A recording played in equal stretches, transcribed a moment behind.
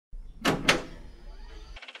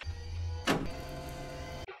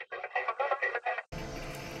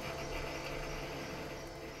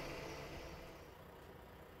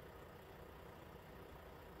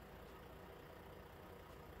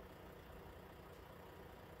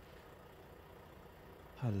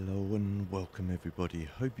Hello and welcome everybody.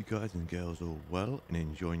 Hope you guys and girls are well and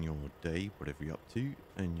enjoying your day, whatever you're up to.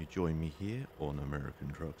 And you join me here on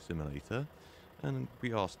American Truck Simulator. And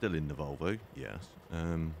we are still in the Volvo, yes.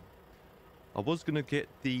 I was going to get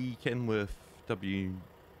the Kenworth the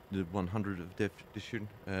 100th edition.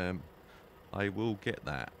 I will get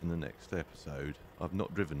that in the next episode. I've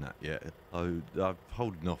not driven that yet. I've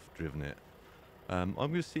holding off driven it. I'm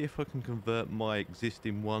going to see if I can convert my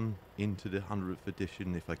existing one into the 100th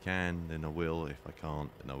edition. If I can, then I will. If I can't,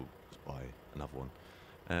 then I'll just buy another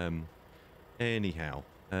one. Anyhow,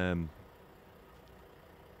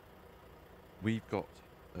 we've got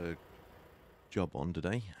a job on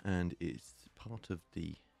today, and it's part of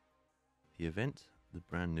the event, the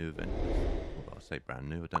brand new event. Well, I say brand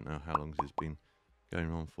new. I don't know how long it's been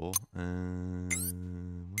going on for. When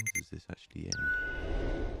does this actually end?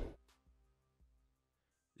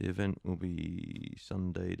 The event will be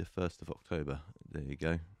Sunday the 1st of October. There you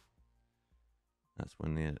go. That's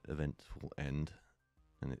when the event will end.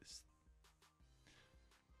 And it's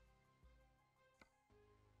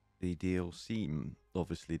the DLC.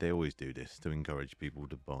 Obviously, they always do this to encourage people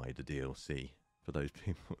to buy the DLC. For those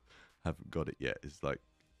people who haven't got it yet, it's like,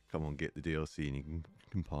 come on, get the DLC and you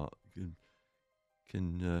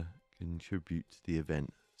can contribute to the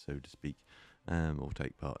event, so to speak, or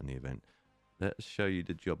take part in the event. Let's show you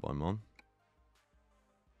the job I'm on.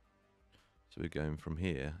 So we're going from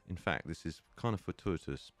here. In fact, this is kind of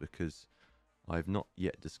fortuitous because I've not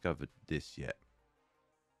yet discovered this yet.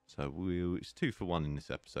 So it's 2 for 1 in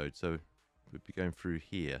this episode. So we'll be going through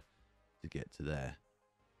here to get to there.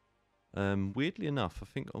 Weirdly enough, I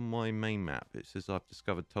think on my main map it says I've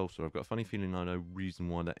discovered Tulsa. I've got a funny feeling I know reason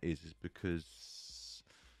why that is because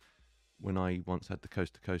when I once had the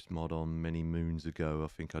Coast to Coast mod on many moons ago, I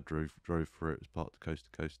think I drove through it as part of the Coast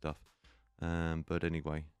to Coast stuff. But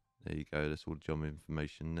anyway, there you go. That's all the job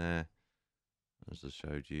information there. As I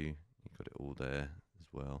showed you, you got it all there as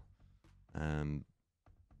well.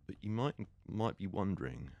 But you might be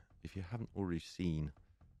wondering, if you haven't already seen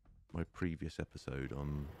my previous episode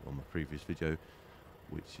on my previous video,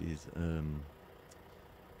 which is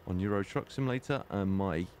on Euro Truck Simulator and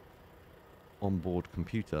my onboard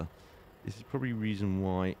computer. This is probably reason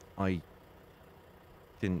why I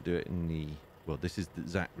didn't do it in the... Well, this is the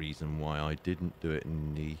exact reason why I didn't do it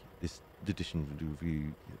in this edition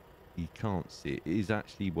review. You can't see it. It is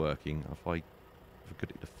actually working. If I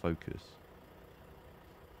get it to focus.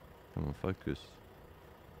 Come on, focus.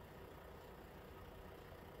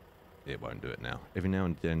 It won't do it now. Every now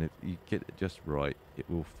and then, if you get it just right, it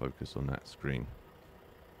will focus on that screen.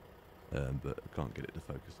 But I can't get it to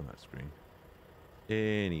focus on that screen.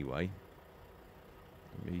 Anyway,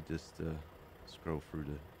 let me just scroll through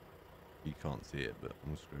the... You can't see it, but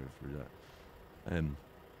I'm scrolling through that.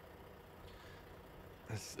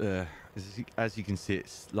 As you can see,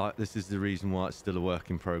 it's like this is the reason why it's still a work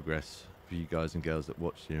in progress for you guys and girls that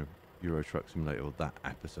watch Euro Truck Simulator, or that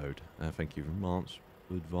episode. Thank you in advance.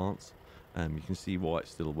 You can see why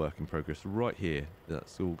it's still a work in progress right here.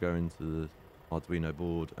 That's all going to the Arduino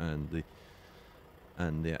board and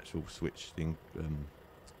the actual switch thing.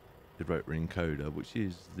 The rotary encoder, which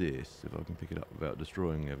is this, if I can pick it up without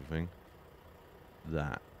destroying everything.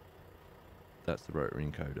 That's the rotary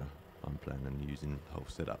encoder I'm planning on using the whole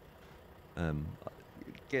setup.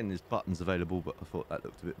 Again, there's buttons available, but I thought that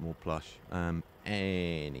looked a bit more plush.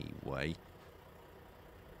 Anyway,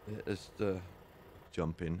 let's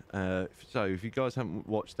jump in. So if you guys haven't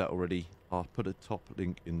watched that already, I'll put a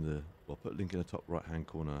link in the top right hand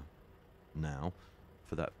corner now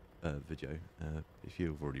for that video. If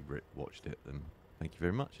you've already watched it, then thank you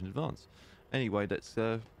very much in advance. Anyway, let's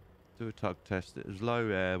do a tug test. It was low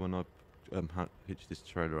air when I hitched this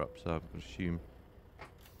trailer up, so I'm going to assume,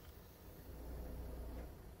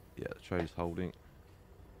 yeah, the trailer's holding.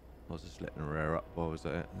 I was just letting her air up while I was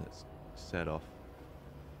at it. Let's set off.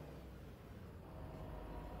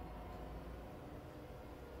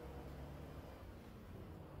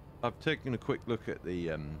 I've taken a quick look at the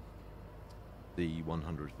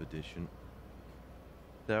 100th edition.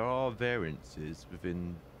 There are variances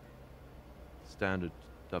within standard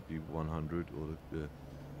W100, or the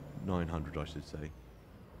 900 I should say,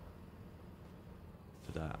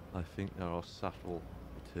 for that. I think there are subtle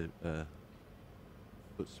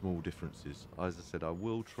but small differences. As I said, I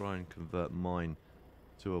will try and convert mine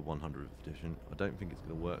to a 100th edition. I don't think it's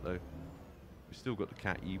going to work though. We've still got the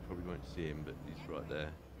cat. You probably won't see him, but he's right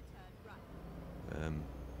there.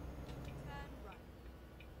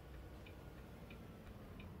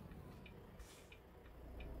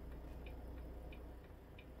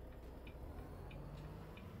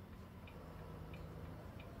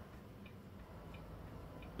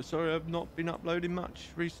 Sorry, I've not been uploading much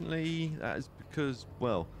recently. That is because,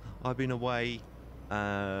 well, I've been away.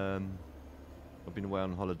 I've been away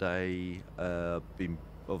on holiday. Been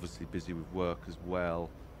obviously busy with work as well.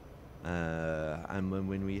 And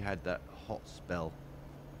when we had that hot spell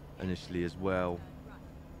initially as well,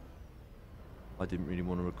 I didn't really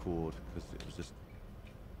want to record because it was just.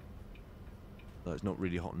 It's not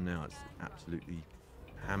really hot now. It's absolutely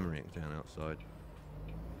hammering it down outside.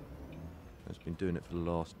 I've been doing it for the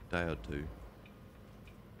last day or two.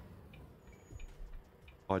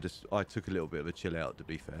 I took a little bit of a chill out, to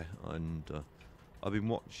be fair, and I've been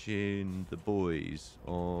watching The Boys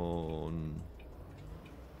on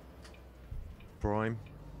Prime.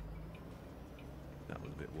 That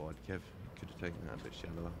was a bit wide, Kev. Could have taken that a bit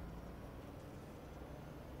shallower.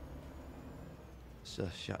 So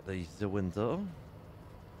shut the window.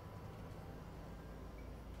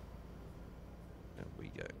 There we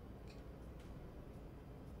go.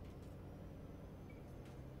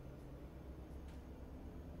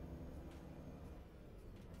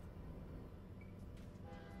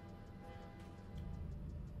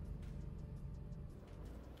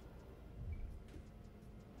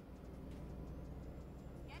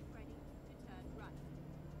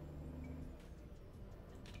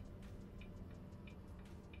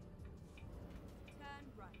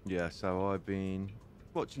 Yeah, so I've been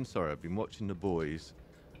watching. Sorry, I've been watching The Boys,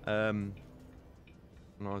 and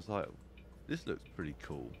I was like, "This looks pretty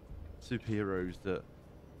cool." Superheroes that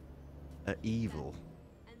are evil.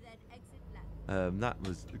 That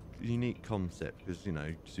was a unique concept because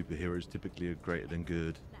superheroes typically are greater than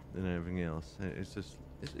good than everything else. It's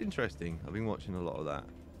interesting. I've been watching a lot of that.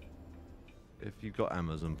 If you've got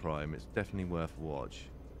Amazon Prime, it's definitely worth a watch.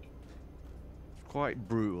 It's quite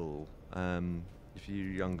brutal. If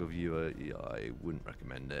you're a younger viewer, I wouldn't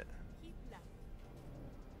recommend it.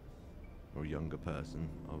 Or a younger person,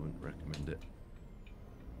 I wouldn't recommend it.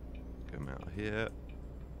 Come out of here.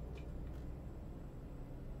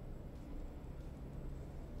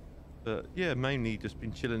 But yeah, mainly just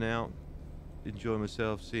been chilling out, enjoying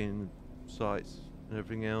myself, seeing sights and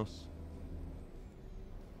everything else.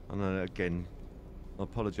 And then again, I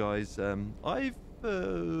apologise. I've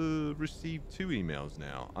received 2 emails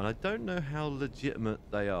now, and I don't know how legitimate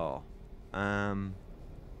they are.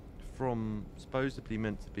 From supposedly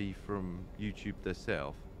meant to be from YouTube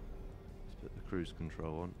themselves. Let's put the cruise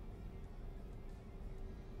control on.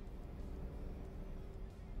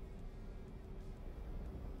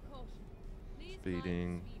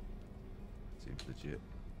 Speeding. Seems legit.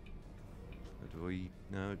 Do we?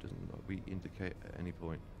 No, it doesn't. We indicate at any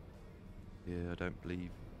point. Yeah, I don't believe.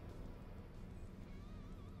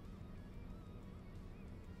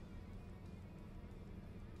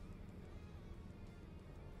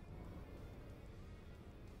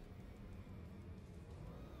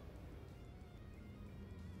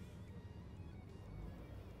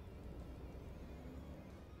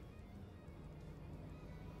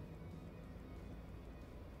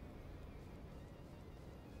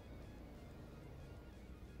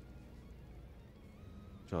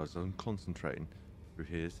 Charles, I'm concentrating through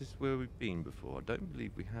here. Is this where we've been before? I don't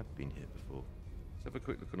believe we have been here before. Let's have a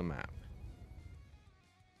quick look on a map.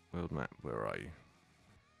 World map, where are you?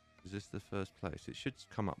 Is this the first place? It should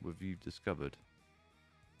come up with you've discovered.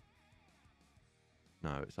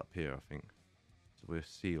 No, it's up here, I think. So we'll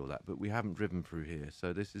see all that. But we haven't driven through here,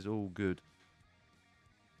 so this is all good.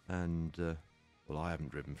 And, well, I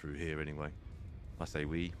haven't driven through here anyway. I say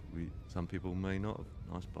we some people may not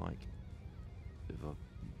have. Nice bike. Bit of a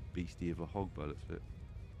beastie of a hog by the looks of it.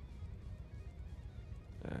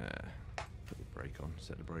 Put the brake on,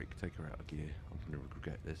 set the brake, take her out of gear. I'm going to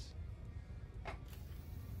regret this.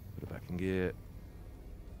 Put her back in gear.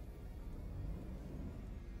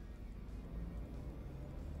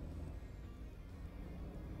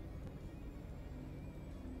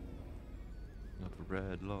 Another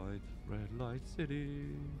red light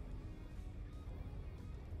city.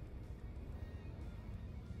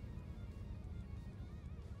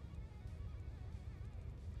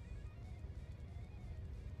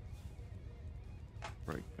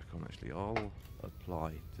 Brake back on, actually. I'll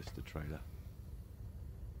apply just the trailer.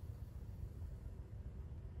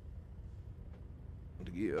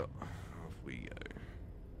 And gear, off we go.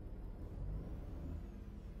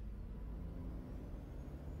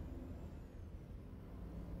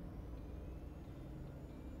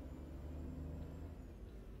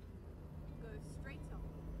 Go straight on.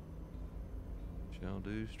 Shall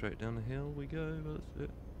do, straight down the hill we go, that's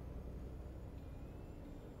it.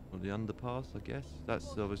 Or the underpass, I guess.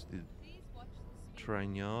 That's obviously the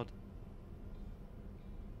train yard.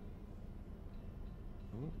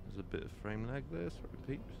 Oh, there's a bit of frame lag there, sorry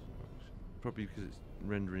peeps. Probably because it's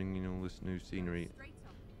rendering in all this new scenery. Straight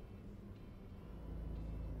on.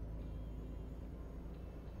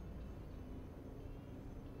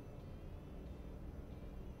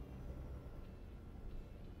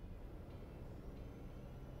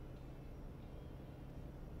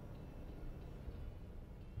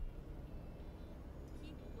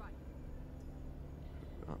 Keep right.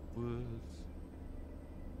 Upwards.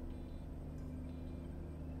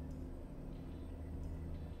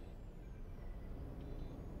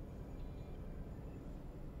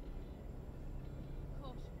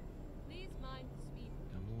 Caution. Please mind the speed.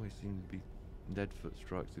 I'm always seem to be dead foot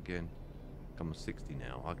strikes again. I'm 60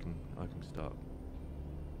 now. I can start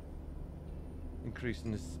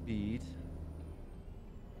increasing the speed.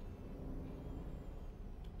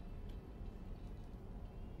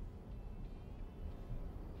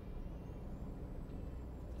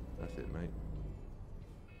 That's it, mate.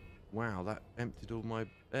 Wow, that emptied all my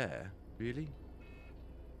air. Really?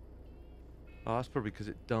 Oh, that's probably because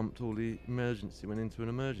it dumped all the emergency, went into an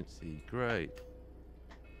emergency. Great.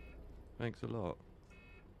 Thanks a lot.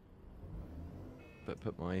 But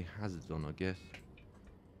put my hazards on, I guess.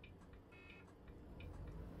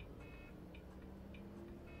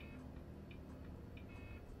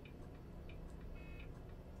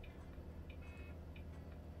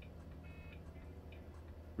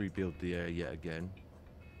 Rebuild the air yet again.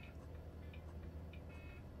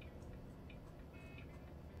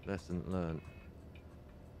 Lesson learned.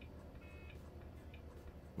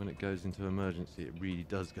 When it goes into emergency, it really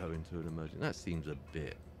does go into an emergency. That seems a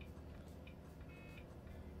bit...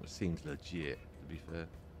 That seems legit, to be fair.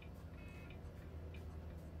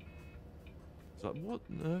 It's like, what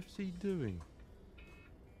on earth's he doing?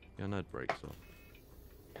 Yeah, I know the brake's off.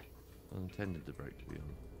 I intended the brake to be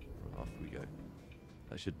on. Right, off we go.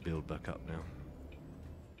 That should build back up now.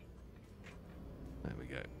 There we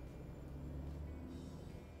go.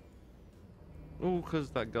 All because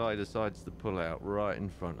that guy decides to pull out right in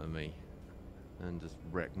front of me and just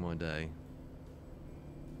wreck my day.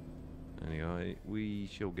 Anyway, we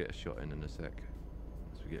shall get a shot in a sec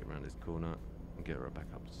as we get around this corner and get her back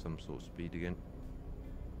up to some sort of speed again.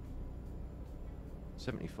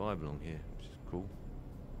 75 along here, which is cool.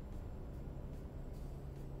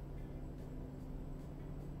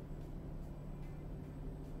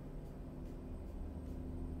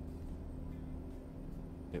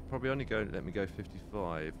 It probably only let me go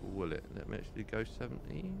 55, or will it let me actually go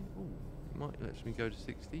 70? Oh, it might let me go to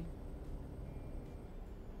 60.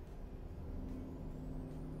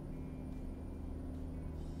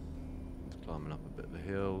 It's climbing up a bit of a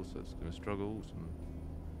hill, so it's going to struggle. Some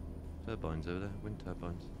turbines over there, wind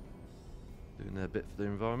turbines. Doing their bit for the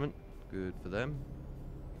environment. Good for them.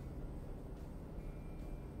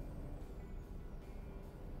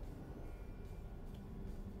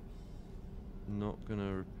 Not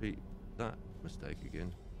gonna repeat that mistake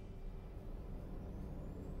again.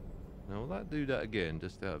 Now will that do that again,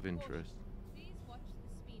 just out of interest? Please watch the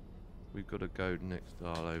speed. We've got to go next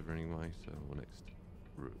dial over anyway, so or next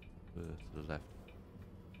route to the left.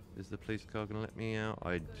 Is the police car gonna let me out?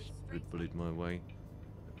 I just bullied my way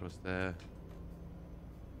across there.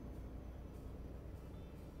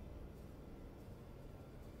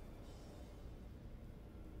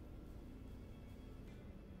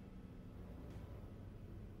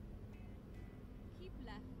 Keep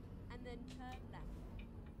left and then turn left.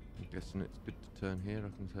 I'm guessing it's good to turn here. I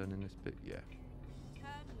can turn in this bit. Yeah.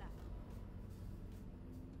 Turn left.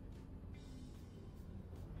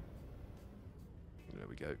 There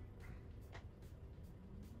we go.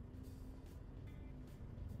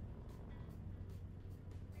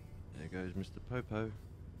 There goes Mr. Popo.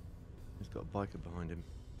 He's got a biker behind him.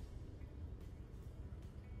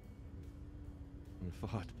 And the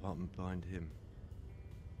fire department behind him.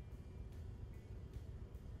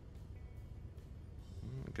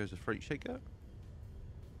 There goes a freight shaker.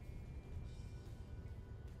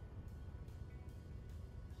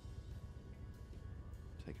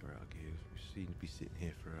 Take her out of gear. We seem to be sitting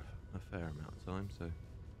here for a fair amount of time, so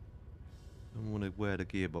don't want to wear the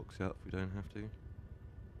gearbox out if we don't have to.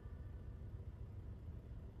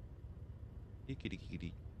 Kitty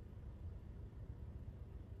kitty.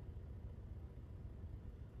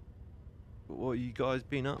 But what have you guys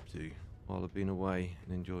been up to while I've been away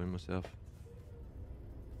and enjoying myself?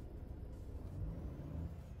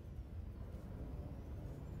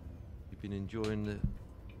 You've been enjoying the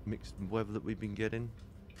mixed weather that we've been getting?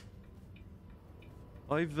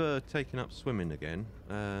 I've taken up swimming again.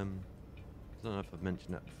 I don't know if I've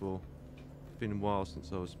mentioned that before. It's been a while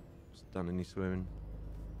since I was done any swimming.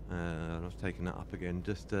 And I was taking that up again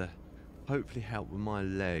just to hopefully help with my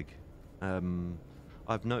leg.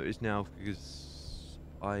 I've noticed now because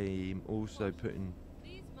I'm also putting.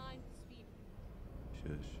 Please mind the speed.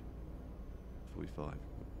 Shush. 45.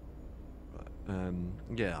 Right.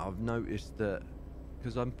 Yeah, I've noticed that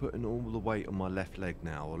because I'm putting all the weight on my left leg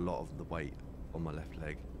now, a lot of the weight on my left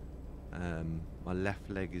leg. My left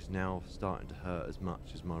leg is now starting to hurt as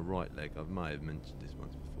much as my right leg. I might have mentioned this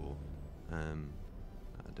once before. I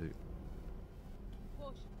do.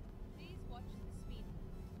 Caution. Please watch the speed.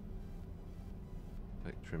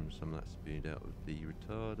 Take trim some of that speed out of the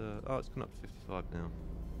retarder. Oh, it's gone up to 55 now.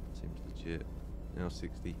 Seems legit. Now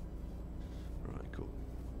 60. Right, cool.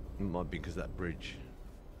 It might be because of that bridge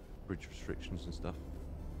restrictions and stuff.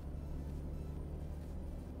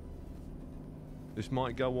 This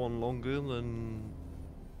might go on longer than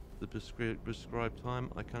the prescribed time.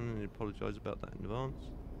 I can only apologise about that in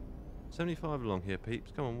advance. 75 along here,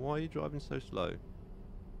 peeps. Come on, why are you driving so slow?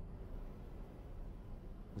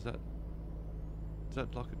 Is that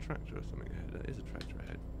like a tractor or something ahead? That is a tractor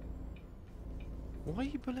ahead. Why are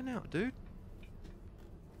you pulling out, dude?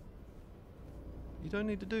 You don't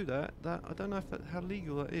need to do that. I don't know if how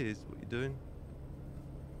legal that is, what you're doing.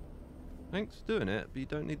 Thanks for doing it, but you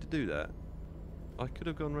don't need to do that. I could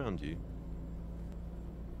have gone round you.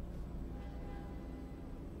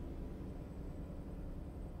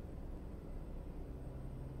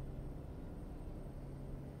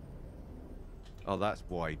 Oh, that's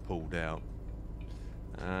why he pulled out.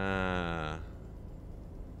 Ah.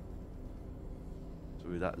 So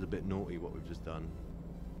that was a bit naughty what we've just done.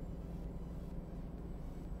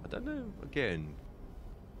 I don't know, again,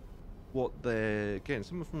 what they're... Again,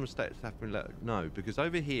 someone from the States have to let know, because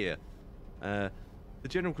over here, the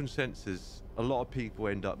general consensus, a lot of people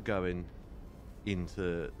end up going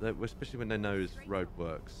into, especially when they know there's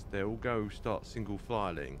roadworks, they all go start single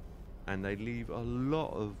filing, and they leave a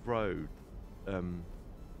lot of road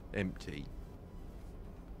empty.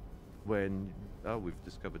 When, oh, we've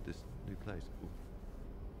discovered this new place. Cool.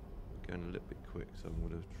 Going a little bit quick, so I'm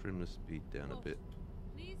going to trim the speed down a bit.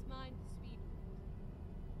 Please mind the speed.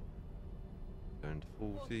 Going to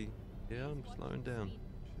 40. Yeah, I'm slowing down.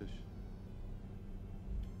 Shush.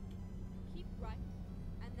 Keep right,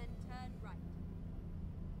 and then turn right.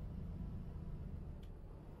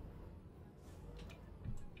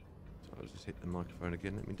 So I'll just hit the microphone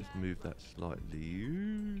again. Let me just move that slightly.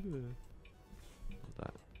 Like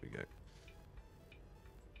that. There we go.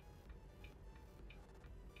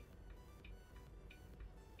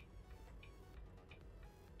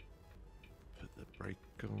 Put the brake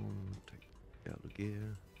on. Take out the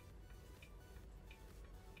gear.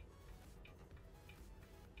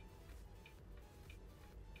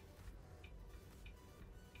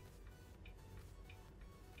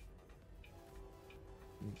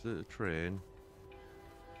 Is it a train?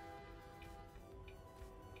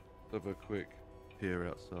 Have a quick peer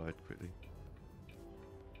outside quickly.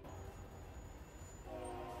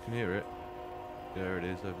 Can you hear it? There it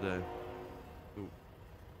is over there. Ooh.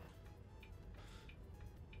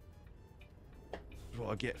 That's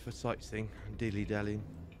what I get for sightseeing and dilly-dallying.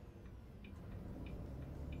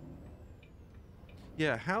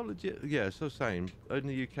 Yeah, how legit? Yeah, so saying in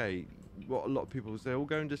the UK, what a lot of people say, all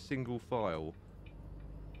go into single file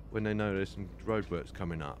when they know there's some roadworks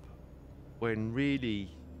coming up. When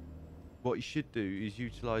really, what you should do is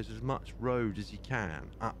utilise as much road as you can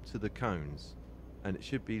up to the cones, and it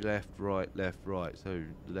should be left, right. So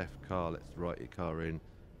the left car lets the right car in,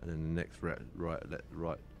 and then the next right let the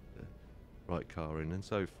right car in, and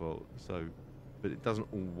so forth. So, but it doesn't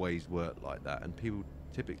always work like that, and people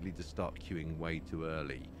typically just start queuing way too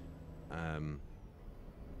early.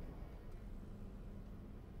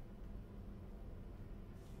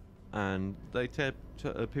 And they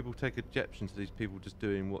people take objection to these people just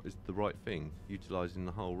doing what is the right thing, utilising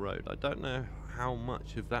the whole road. I don't know how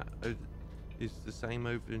much of that is the same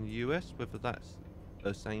over in the US, whether that's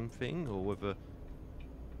the same thing or whether...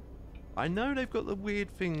 I know they've got the weird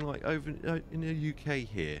thing like over in the UK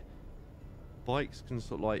here. Bikes can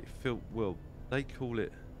sort of like well, they call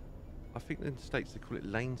it... I think in the States they call it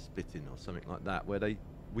lane splitting or something like that, where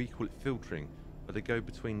we call it filtering, where they go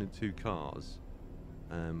between the two cars.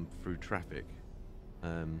 Through traffic,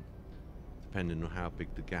 depending on how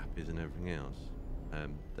big the gap is and everything else,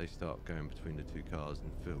 they start going between the two cars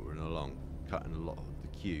and filtering along, cutting a lot of the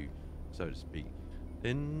queue, so to speak.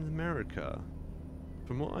 In America,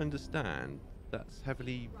 from what I understand, that's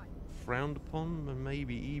heavily frowned upon and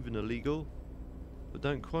maybe even illegal, but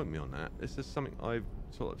don't quote me on that. It's just something I've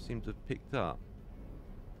sort of seemed to have picked up.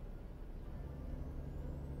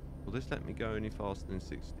 Will this let me go any faster than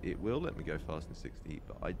 60? It will let me go faster than 60,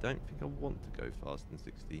 but I don't think I want to go faster than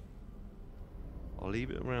 60. I'll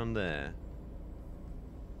leave it around there.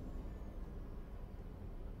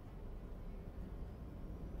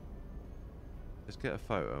 Let's get a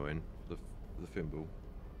photo in for the thimble.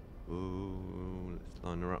 Oh, let's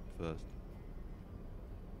line her up first.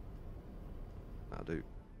 That'll do.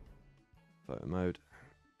 Photo mode.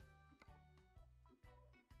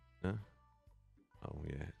 Yeah. Oh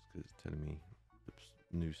yeah, it's because it's telling me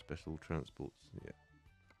the new special transports. Yeah.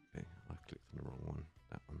 Okay, I clicked on the wrong one.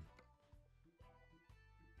 That one.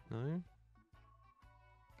 No?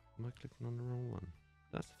 Am I clicking on the wrong one?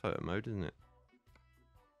 That's the photo mode, isn't it?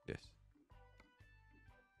 Yes.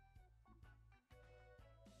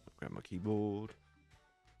 I'll grab my keyboard.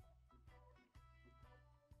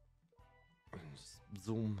 And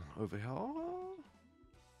zoom over here.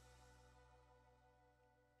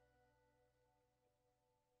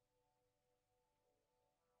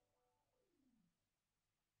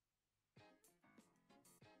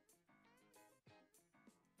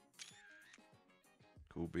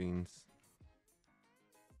 Cool beans.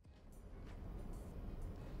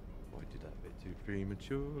 Oh, I did that a bit too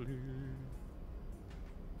prematurely.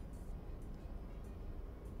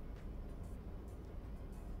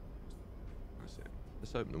 That's it.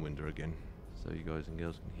 Let's open the window again so you guys and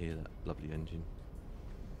girls can hear that lovely engine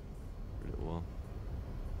for a little while.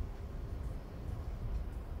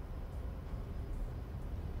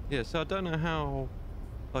 Yeah, so I don't know how,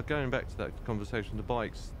 like going back to that conversation, the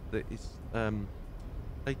bikes, that it's,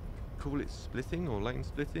 they call it splitting or lane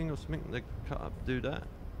splitting or something. They cut up, do that,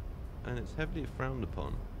 and it's heavily frowned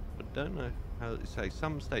upon. I don't know how to say.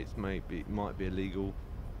 Some states might be illegal,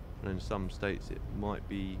 and in some states it might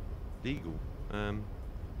be legal. That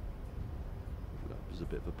was a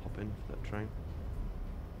bit of a pop in for that train.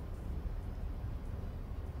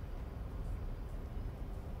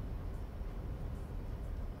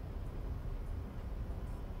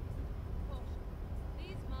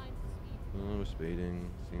 Oh, we're speeding.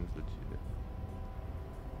 Seems legit.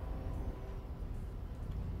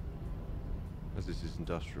 As this is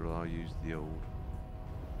industrial, I'll use the old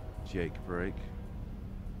Jake brake.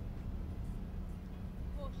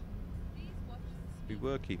 We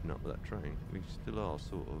were keeping up with that train. We still are,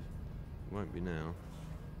 sort of. Won't be now.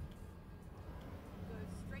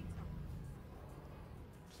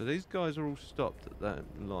 So these guys are all stopped at that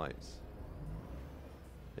lights.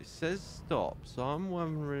 It says stop, so I'm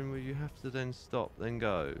wondering will you have to then stop, then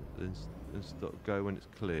go, then stop, go when it's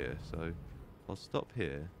clear. So I'll stop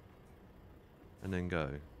here and then go.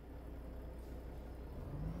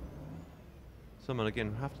 Someone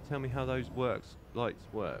again have to tell me how those lights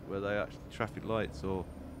work. Were they actually traffic lights, or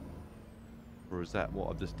is that what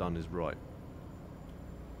I've just done is right?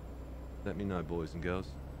 Let me know, boys and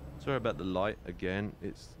girls. Sorry about the light again.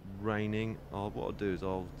 It's raining. What I'll do is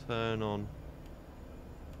I'll turn on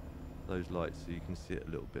those lights so you can see it a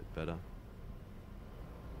little bit better.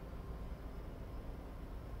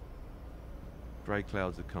 Grey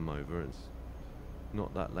clouds have come over. It's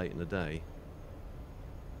not that late in the day.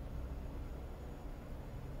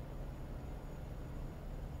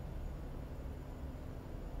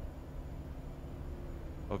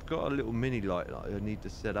 I've got a little mini light that I need to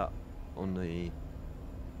set up on the,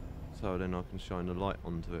 so then I can shine the light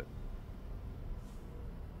onto it.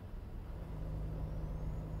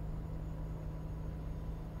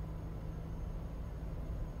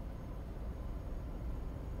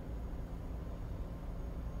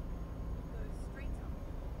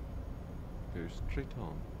 Go straight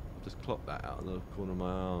on. I've just clocked that out of the corner of my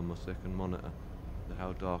eye on my second monitor.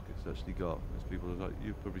 How dark it's actually got. Because people are like,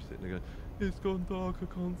 you're probably sitting there going, it's gone dark, I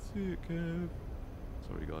can't see it, Kev.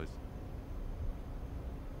 Sorry guys.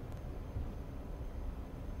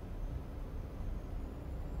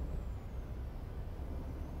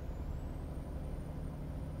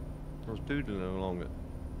 I was doodling along at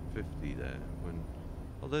 50 there when,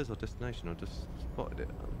 oh there's our destination, I just spotted it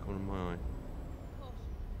at the corner of my eye.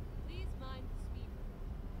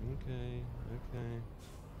 Okay, okay.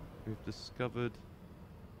 We've discovered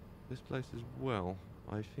this place as well.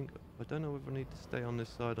 I don't know whether I need to stay on this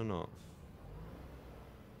side or not.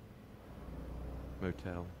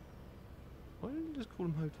 Motel. Why don't you just call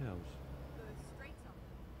them hotels?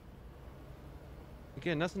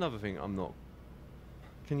 Again, that's another thing I'm not...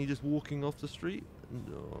 Can you just walking off the street?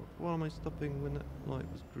 Why am I stopping when that light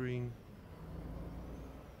was green?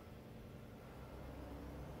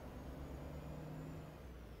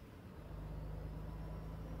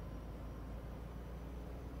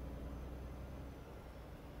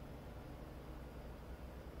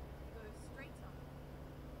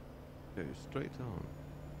 Go straight on.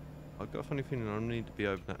 I've got a funny feeling I need to be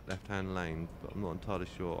over that left-hand lane, but I'm not entirely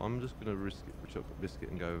sure. I'm just going to risk it for chocolate biscuit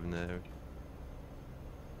and go over there.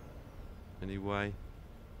 Anyway,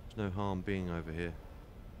 there's no harm being over here.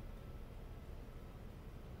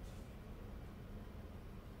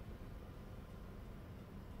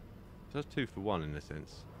 So that's 2 for 1 in a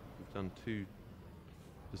sense. We've done 2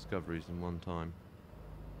 discoveries in one time.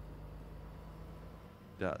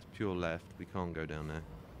 That's pure left. We can't go down there.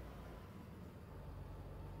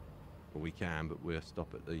 Well, we can, but we'll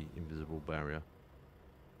stop at the invisible barrier.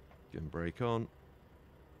 Get brake on.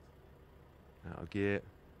 Out of gear.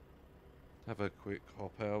 Have a quick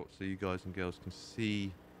hop out so you guys and girls can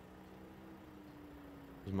see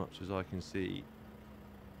as much as I can see.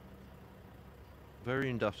 Very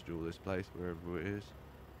industrial, this place, wherever it is.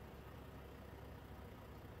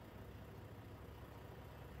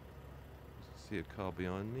 See a car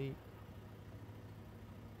behind me.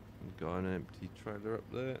 And got an empty trailer up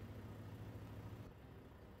there.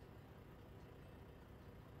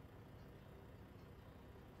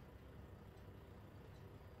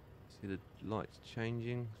 See the lights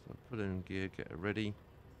changing, so I put it in gear, get it ready.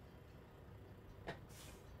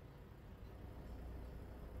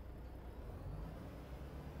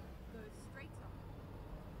 Go straight up.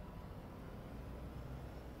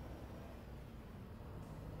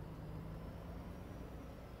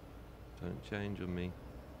 Don't change on me.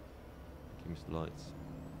 Give me some lights.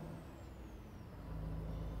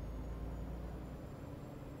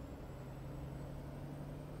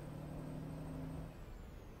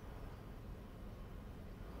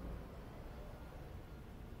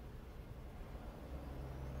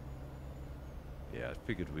 Yeah, I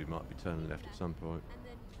figured we might be turning left at some point. And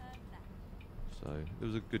then turn left. So it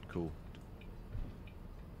was a good call.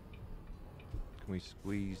 Can we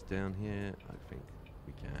squeeze down here? I think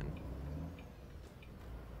we can.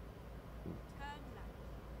 Turn left.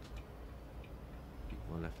 Keep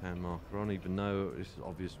my left hand marker on, even though it's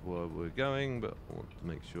obvious where we're going, but I want to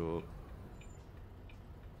make sure.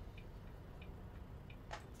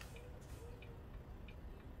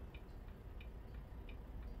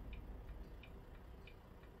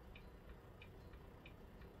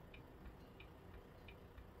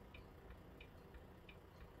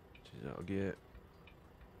 She's out of gear.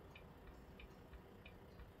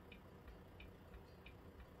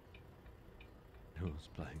 Who was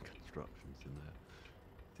playing constructions in there?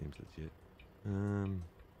 Seems legit.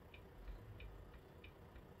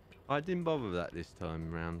 I didn't bother with that this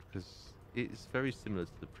time round because it's very similar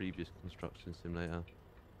to the previous construction simulator.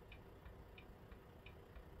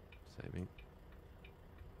 Saving.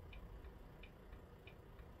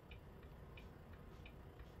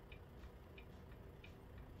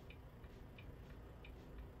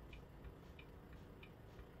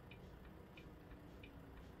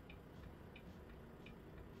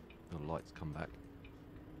 The lights come back.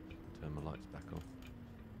 Turn my lights back off.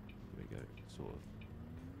 There we go. Sort of.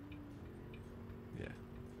 Yeah.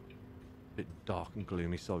 Bit dark and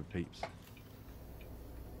gloomy, sorry peeps.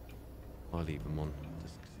 I'll leave them on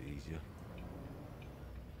just 'cause it's easier.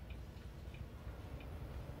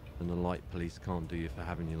 And the light police can't do you for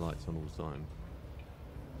having your lights on all the time.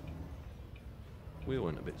 We all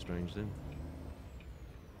went a bit strange then.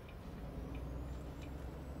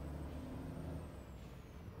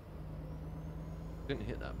 Didn't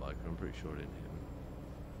hit that biker, I'm pretty sure I didn't hit him.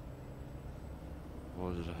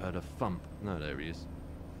 Or did I heard a thump? No, there he is.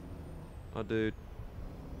 Hi dude.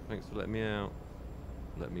 Thanks for letting me out.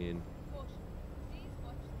 Let me in. Caution. Please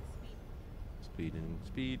watch the speed. Speeding.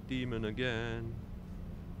 Speed demon again.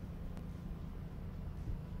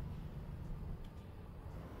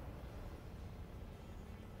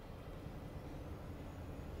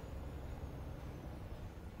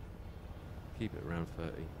 Keep it around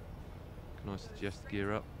 30. Can I suggest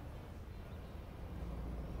gear up?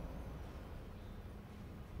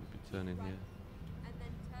 We'll be turning Right. here. And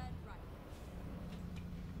then turn right.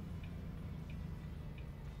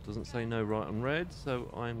 Doesn't say no right on red, so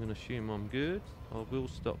I'm going to assume I'm good. I will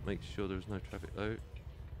stop, make sure there's no traffic though.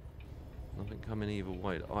 Nothing coming either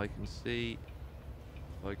way that I can see.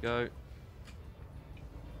 If I go.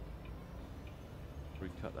 We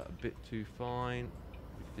cut that a bit too fine.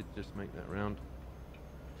 We did just make that round.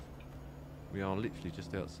 We are literally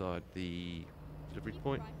just outside the delivery Keep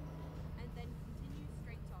point. right. And then continue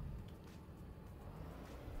straight on.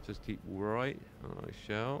 Just keep right. I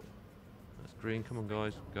shall. That's green. Come on,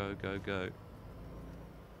 guys. Go, go, go.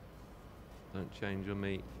 Don't change on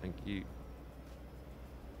me. Thank you.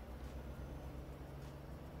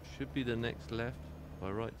 Should be the next left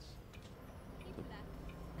by rights. Keep left.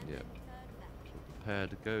 And Yeah. then turn left. Prepare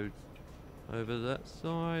to go over that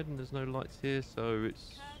side, and there's no lights here, so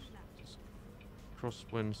it's Turn left. just cross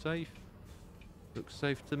when safe. Looks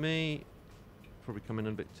safe to me. Probably coming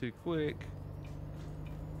in a bit too quick.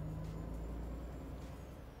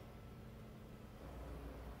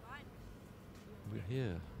 We're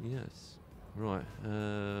here. Yes. Right.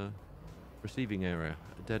 Receiving area.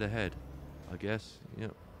 Dead ahead, I guess.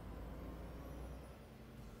 Yep.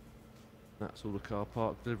 That's all the car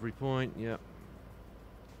park delivery point. Yep.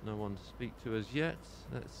 No one to speak to as yet.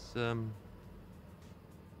 Let's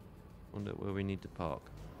wonder where we need to park.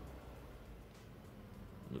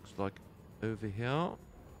 Looks like over here.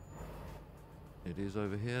 It is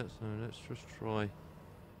over here, so let's just try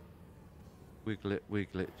wiggle it,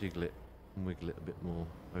 jiggle it, and wiggle it a bit more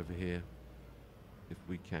over here if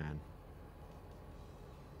we can.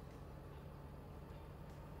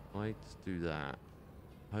 Let's do that.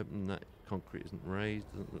 Hoping that concrete isn't raised,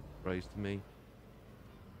 doesn't look raised to me.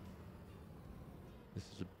 This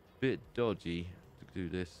is a bit dodgy to do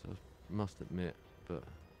this, I must admit, but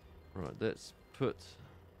right, let's put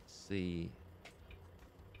the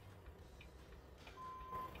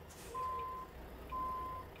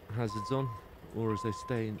hazards on, or as they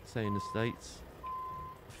say in the States,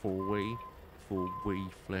 for we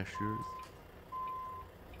fleshers.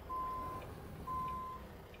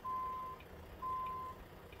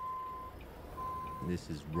 This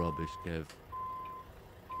is rubbish, Kev.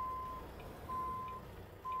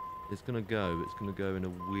 It's gonna go in a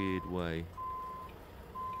weird way.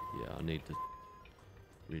 Yeah, I need to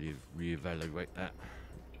really reevaluate that.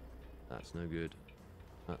 That's no good.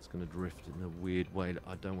 That's gonna drift in a weird way that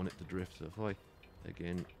I don't want it to drift. So if I,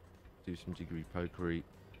 again, do some jiggery pokery.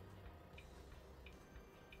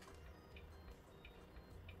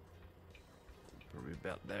 Probably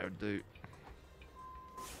about there, do.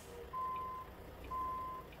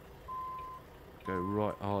 Go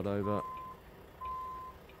right hard over.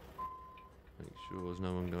 Make sure there's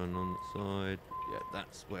no one going on that side. Yeah,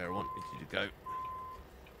 that's where I want you to go.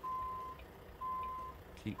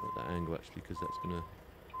 Keep at that angle actually, because that's going to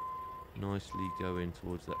nicely go in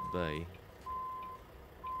towards that bay.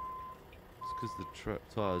 It's because the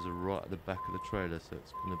tyres are right at the back of the trailer, so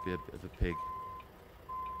it's going to be a bit of a pig.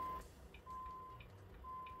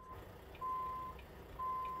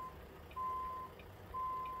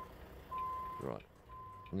 Right,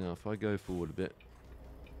 now if I go forward a bit,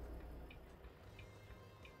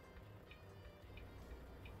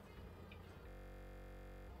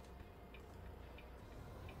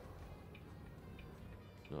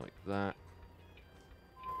 like that.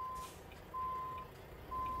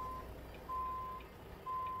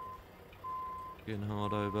 Getting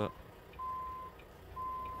hard over.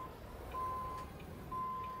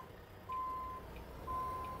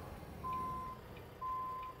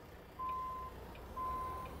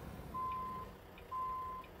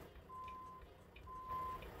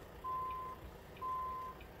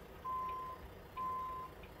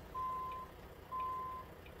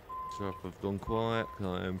 So if I've gone quiet,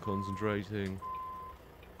 I am concentrating.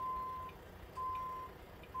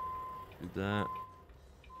 Do that.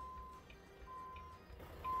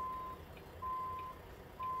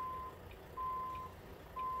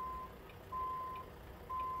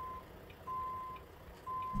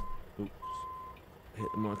 Oops.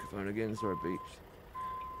 Hit the microphone again, sorry beeps.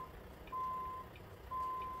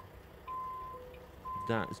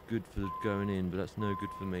 That's good for going in, but that's no good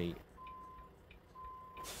for me.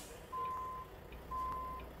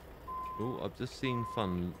 Oh, I've just seen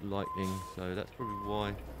fun lightning, so that's probably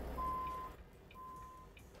why.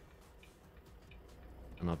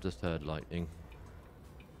 And I've just heard lightning.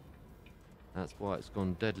 That's why it's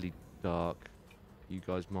gone deadly dark. You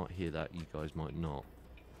guys might hear that, you guys might not.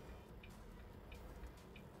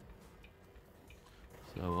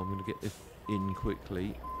 So I'm going to get this in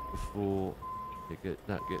quickly before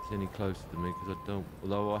that gets any closer to me, because I don't,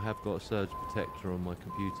 although I have got a surge protector on my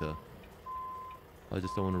computer, I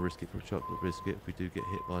just don't want to risk it for a chocolate biscuit if we do get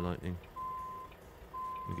hit by lightning.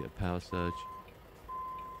 We get a power surge.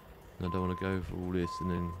 And I don't want to go for all this and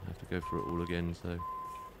then have to go for it all again, so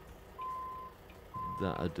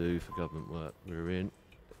that'll do for government work. We're in.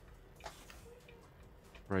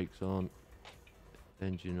 Brakes on.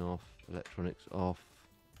 Engine off. Electronics off.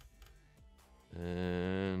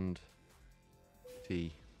 And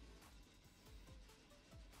T.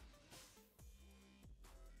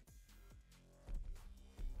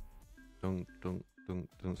 Dunk, dunk, dunk,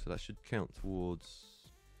 dunk. So that should count towards...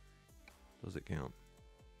 Does it count?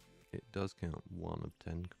 It does count. 1 of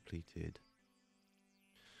 10 completed.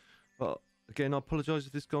 But again, I apologise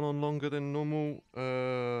if this gone on longer than normal.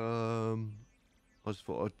 I just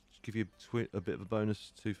thought I'd give you a bit of a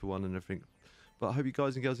bonus, 2 for 1 and everything. But I hope you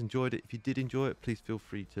guys and girls enjoyed it. If you did enjoy it, please feel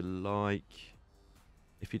free to like.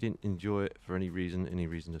 If you didn't enjoy it for any reason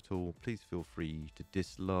at all, please feel free to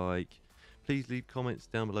dislike. Please leave comments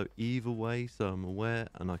down below either way, so I'm aware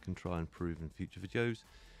and I can try and improve in future videos.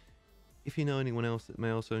 If you know anyone else that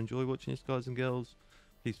may also enjoy watching this, guys and girls,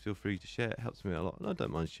 please feel free to share. It helps me out a lot, and I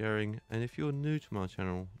don't mind sharing. And if you're new to my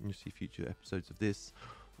channel and you see future episodes of this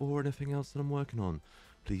or anything else that I'm working on,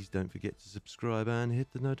 please don't forget to subscribe and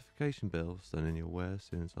hit the notification bell so then you're aware as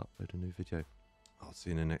soon as I upload a new video. I'll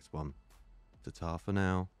see you in the next one. Ta-ta for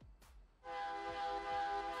now.